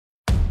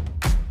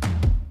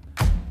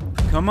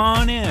Come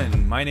on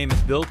in. My name is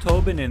Bill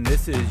Tobin, and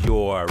this is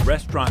your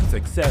restaurant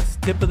success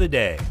tip of the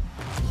day.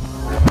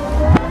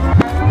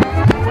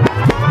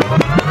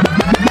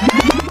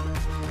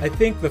 I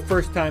think the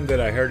first time that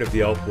I heard of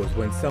Yelp was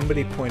when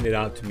somebody pointed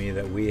out to me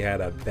that we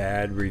had a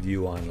bad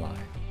review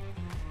online.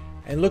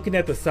 And looking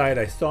at the site,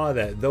 I saw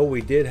that though we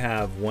did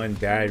have one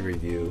bad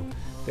review,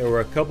 there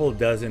were a couple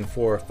dozen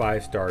 4 or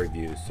 5 star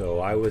reviews, so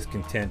I was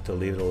content to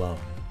leave it alone.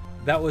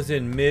 That was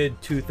in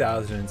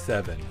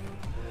mid-2007.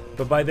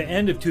 But by the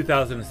end of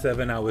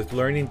 2007, I was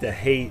learning to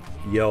hate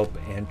Yelp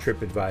and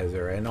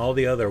TripAdvisor and all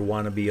the other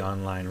wannabe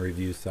online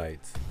review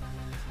sites.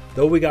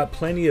 Though we got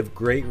plenty of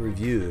great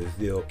reviews,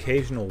 the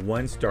occasional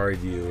 1-star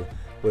review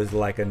was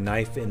like a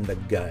knife in the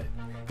gut.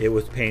 It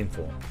was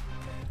painful.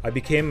 I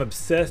became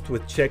obsessed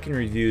with checking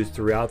reviews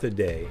throughout the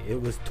day. It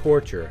was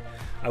torture.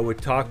 I would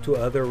talk to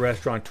other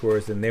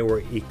restaurateurs and they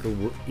were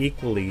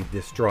equally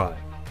distraught.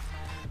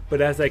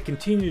 But as I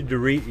continued to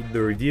read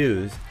the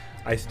reviews,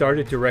 I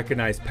started to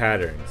recognize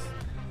patterns.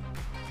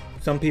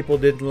 Some people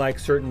didn't like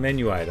certain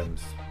menu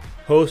items.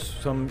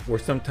 Hosts were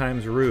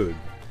sometimes rude.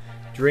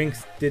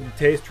 Drinks didn't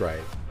taste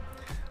right.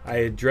 I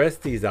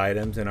addressed these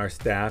items in our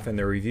staff and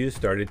the reviews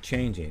started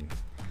changing.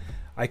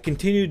 I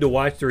continued to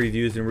watch the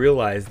reviews and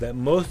realized that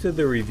most of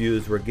the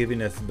reviews were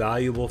giving us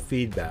valuable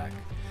feedback.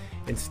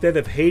 Instead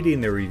of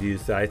hating the review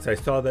sites, I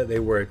saw that they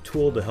were a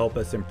tool to help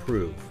us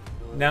improve.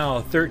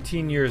 Now,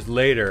 13 years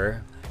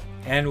later,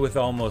 and with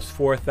almost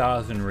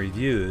 4,000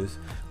 reviews,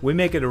 we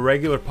make it a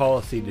regular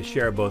policy to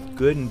share both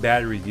good and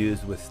bad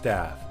reviews with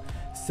staff,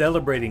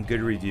 celebrating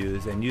good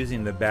reviews and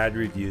using the bad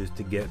reviews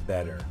to get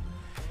better.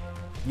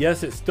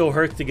 Yes, it still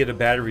hurts to get a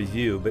bad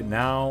review, but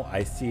now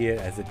I see it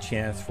as a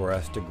chance for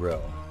us to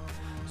grow.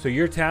 So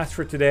your task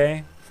for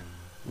today,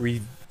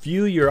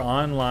 review your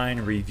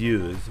online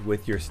reviews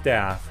with your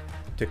staff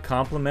to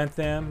compliment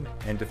them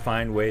and to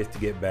find ways to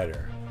get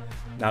better.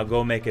 Now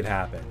go make it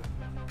happen.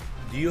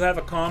 Do you have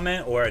a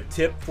comment or a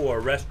tip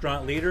for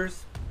restaurant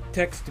leaders?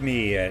 Text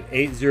me at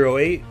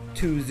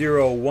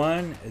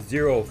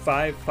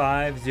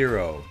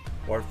 808-201-0550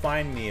 or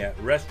find me at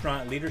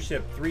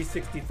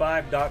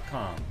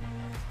restaurantleadership365.com.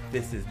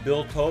 This is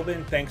Bill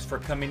Tobin. Thanks for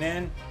coming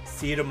in.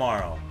 See you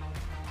tomorrow.